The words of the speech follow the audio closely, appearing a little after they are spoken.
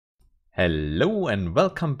Hello and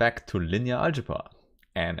welcome back to Linear Algebra.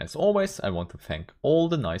 And as always, I want to thank all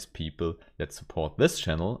the nice people that support this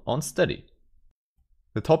channel on Steady.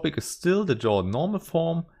 The topic is still the Jordan normal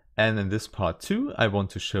form, and in this part 2 I want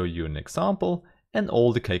to show you an example and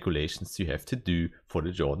all the calculations you have to do for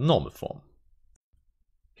the Jordan normal form.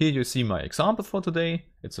 Here you see my example for today.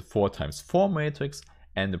 It's a 4 times 4 matrix,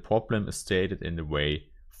 and the problem is stated in the way: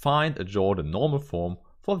 find a Jordan normal form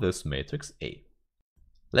for this matrix A.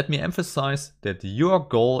 Let me emphasize that your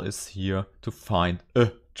goal is here to find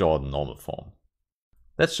a Jordan normal form.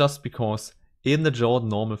 That's just because in the Jordan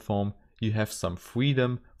normal form you have some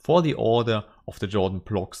freedom for the order of the Jordan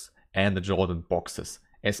blocks and the Jordan boxes,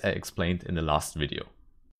 as I explained in the last video.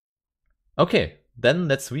 Okay, then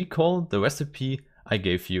let's recall the recipe I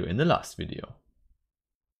gave you in the last video.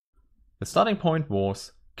 The starting point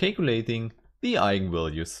was calculating the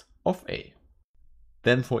eigenvalues of A.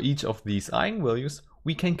 Then for each of these eigenvalues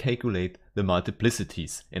we can calculate the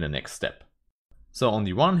multiplicities in the next step. So on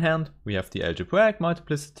the one hand we have the algebraic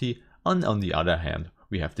multiplicity, and on the other hand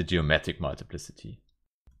we have the geometric multiplicity.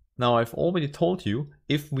 Now I've already told you,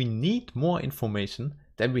 if we need more information,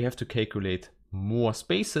 then we have to calculate more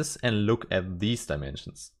spaces and look at these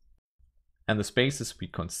dimensions. And the spaces we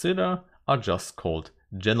consider are just called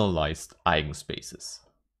generalized eigenspaces.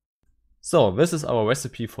 So this is our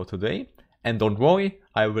recipe for today. And don't worry,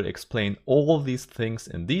 I will explain all these things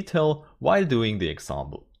in detail while doing the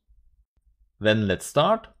example. Then let's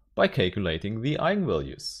start by calculating the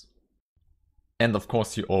eigenvalues. And of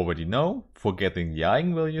course you already know, for getting the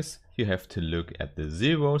eigenvalues you have to look at the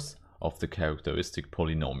zeros of the characteristic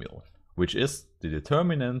polynomial, which is the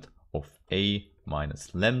determinant of A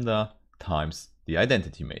minus lambda times the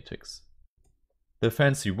identity matrix. The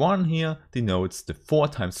fancy one here denotes the 4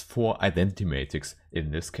 times 4 identity matrix in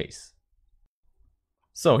this case.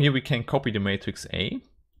 So here we can copy the matrix A.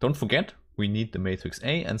 Don't forget, we need the matrix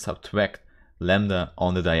A and subtract lambda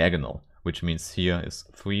on the diagonal, which means here is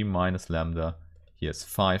 3 minus lambda, here's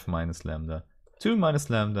 5 minus lambda, 2 minus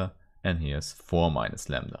lambda, and here's 4 minus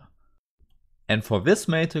lambda. And for this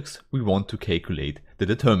matrix we want to calculate the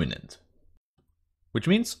determinant. Which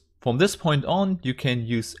means from this point on you can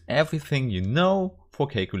use everything you know for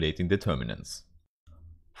calculating determinants.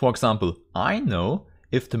 For example, I know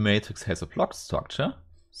if the matrix has a block structure,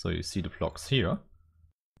 so you see the blocks here,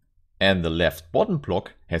 and the left bottom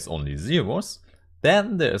block has only zeros,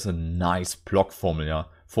 then there is a nice block formula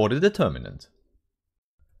for the determinant.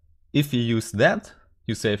 If you use that,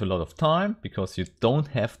 you save a lot of time because you don't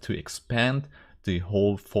have to expand the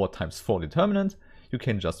whole 4 times 4 determinant. You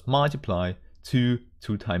can just multiply 2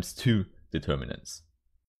 times 2 determinants.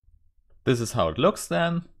 This is how it looks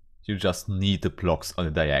then. You just need the blocks on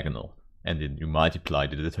the diagonal, and then you multiply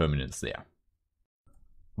the determinants there.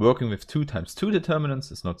 Working with 2 times 2 determinants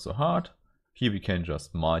is not so hard. Here we can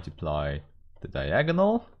just multiply the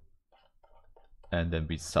diagonal, and then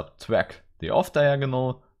we subtract the off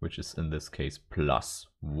diagonal, which is in this case plus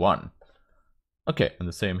 1. Okay, and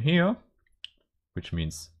the same here, which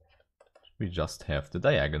means we just have the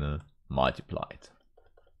diagonal multiplied.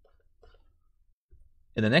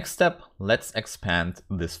 In the next step, let's expand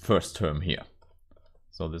this first term here.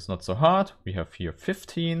 So this is not so hard. We have here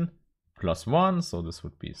 15 plus 1, so this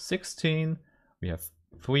would be 16. We have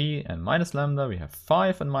 3 and minus lambda. We have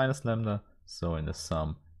 5 and minus lambda. So in the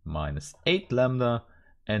sum, minus 8 lambda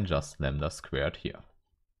and just lambda squared here.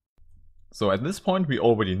 So at this point we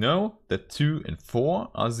already know that 2 and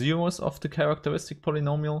 4 are zeros of the characteristic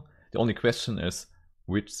polynomial. The only question is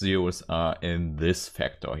which zeros are in this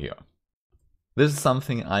factor here. This is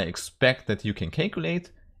something I expect that you can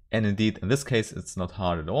calculate. And indeed, in this case, it's not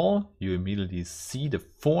hard at all. You immediately see the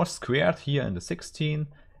 4 squared here in the 16.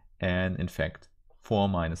 And in fact, 4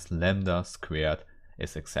 minus lambda squared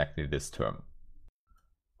is exactly this term.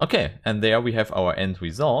 Okay, and there we have our end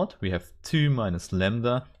result. We have 2 minus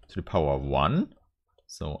lambda to the power 1,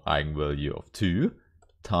 so eigenvalue of 2,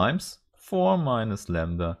 times 4 minus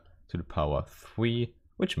lambda to the power 3,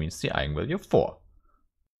 which means the eigenvalue of 4.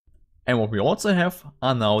 And what we also have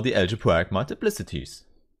are now the algebraic multiplicities.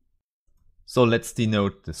 So let's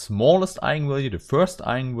denote the smallest eigenvalue, the first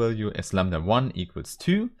eigenvalue, as lambda 1 equals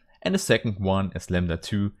 2, and the second one as lambda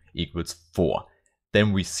 2 equals 4.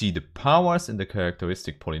 Then we see the powers in the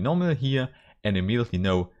characteristic polynomial here and immediately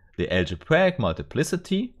know the algebraic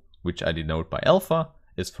multiplicity, which I denote by alpha,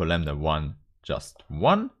 is for lambda 1 just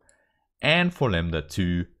 1, and for lambda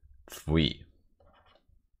 2 3.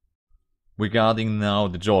 Regarding now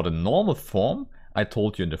the Jordan normal form, I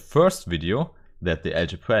told you in the first video that the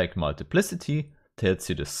algebraic multiplicity tells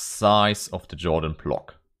you the size of the Jordan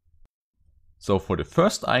block. So for the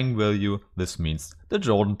first eigenvalue, this means the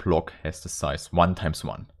Jordan block has the size 1 times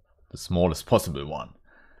 1, the smallest possible one.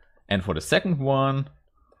 And for the second one,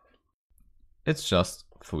 it's just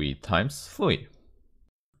 3 times 3.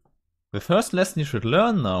 The first lesson you should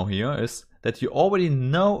learn now here is that you already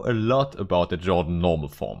know a lot about the Jordan normal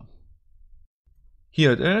form.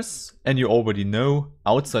 Here it is, and you already know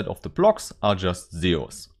outside of the blocks are just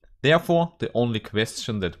zeros. Therefore, the only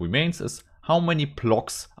question that remains is how many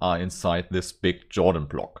blocks are inside this big Jordan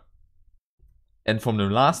block. And from the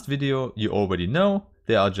last video, you already know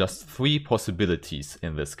there are just 3 possibilities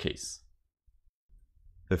in this case.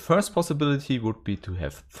 The first possibility would be to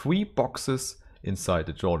have 3 boxes inside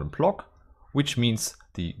the Jordan block, which means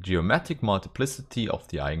the geometric multiplicity of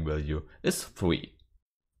the eigenvalue is 3.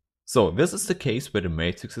 So this is the case where the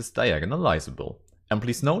matrix is diagonalizable. And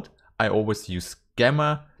please note, I always use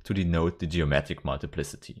gamma to denote the geometric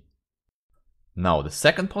multiplicity. Now the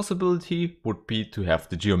second possibility would be to have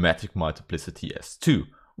the geometric multiplicity as 2,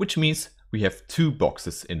 which means we have 2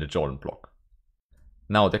 boxes in the Jordan block.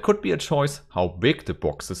 Now there could be a choice how big the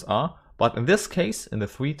boxes are, but in this case, in the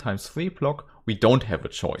 3 times 3 block, we don't have a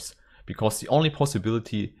choice, because the only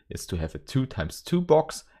possibility is to have a 2 times 2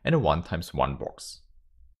 box and a 1 times 1 box.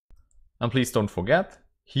 And please don't forget,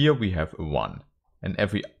 here we have a 1, and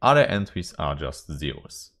every other entries are just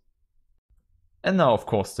zeros. And now of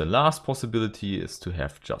course the last possibility is to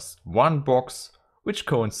have just 1 box, which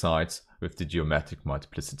coincides with the geometric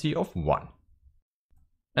multiplicity of 1.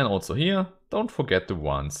 And also here, don't forget the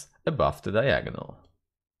ones above the diagonal.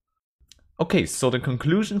 Okay, so the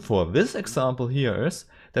conclusion for this example here is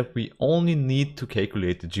that we only need to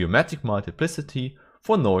calculate the geometric multiplicity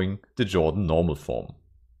for knowing the Jordan normal form.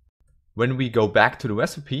 When we go back to the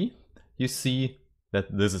recipe, you see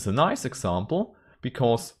that this is a nice example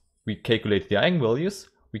because we calculate the eigenvalues,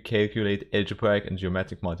 we calculate algebraic and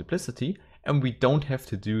geometric multiplicity, and we don't have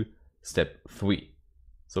to do step 3.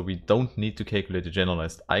 So we don't need to calculate the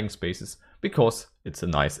generalized eigenspaces because it's a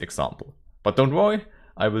nice example. But don't worry,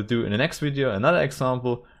 I will do in the next video another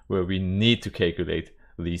example where we need to calculate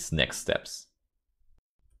these next steps.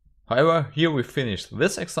 However, here we finished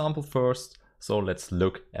this example first, so let's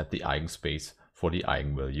look at the eigenspace for the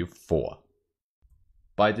eigenvalue 4.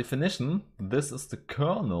 By definition, this is the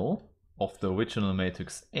kernel of the original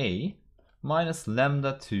matrix A minus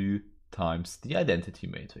lambda 2 times the identity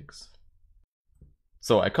matrix.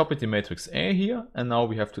 So I copied the matrix A here, and now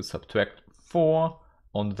we have to subtract 4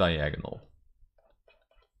 on the diagonal.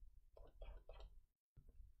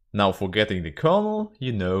 Now for getting the kernel,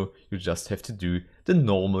 you know you just have to do the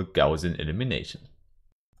normal Gaussian elimination.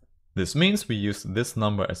 This means we use this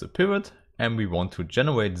number as a pivot, and we want to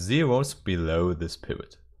generate zeros below this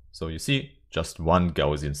pivot. So you see, just one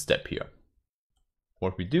Gaussian step here.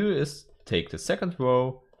 What we do is take the second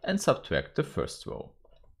row and subtract the first row.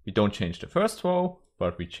 We don't change the first row,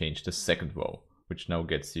 but we change the second row, which now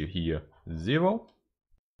gets you here 0,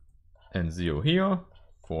 and 0 here,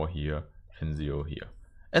 4 here, and 0 here.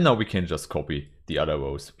 And now we can just copy the other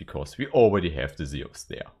rows because we already have the zeros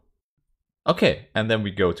there. Okay, and then we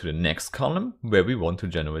go to the next column where we want to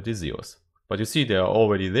generate the zeros. But you see they are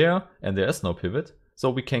already there and there is no pivot, so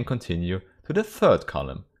we can continue to the third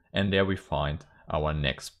column, and there we find our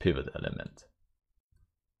next pivot element.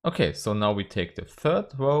 Okay, so now we take the third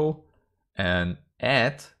row and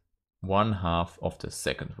add 1/2 of the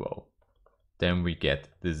second row. Then we get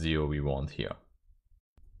the 0 we want here.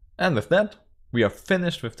 And with that, we are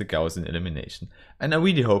finished with the Gaussian elimination. And I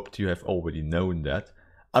really hoped you have already known that.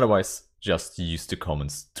 Otherwise, just use the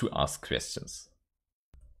comments to ask questions.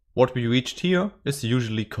 What we reached here is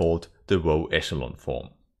usually called the row echelon form.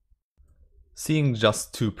 Seeing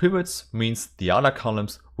just 2 pivots means the other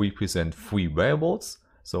columns represent 3 variables.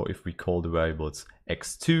 So if we call the variables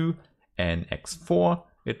x2 and x4,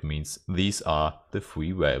 it means these are the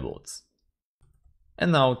 3 variables.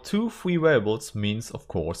 And now 2 free variables means, of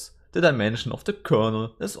course, the dimension of the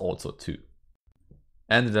kernel is also 2.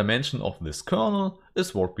 And the dimension of this kernel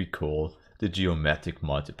is what we call the geometric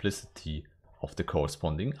multiplicity of the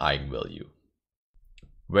corresponding eigenvalue.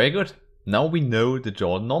 Very good. Now we know the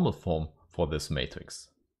Jordan normal form for this matrix.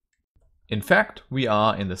 In fact, we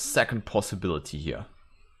are in the second possibility here.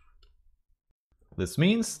 This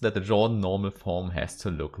means that the Jordan normal form has to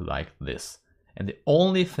look like this. And the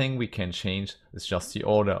only thing we can change is just the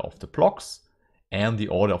order of the blocks and the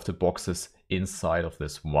order of the boxes inside of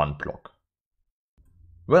this one block.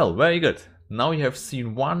 Well, very good. Now you have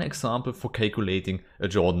seen one example for calculating a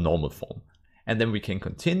Jordan normal form. And then we can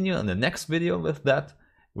continue in the next video with that,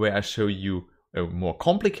 where I show you a more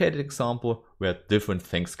complicated example where different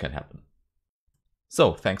things can happen.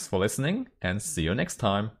 So, thanks for listening and see you next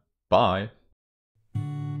time. Bye.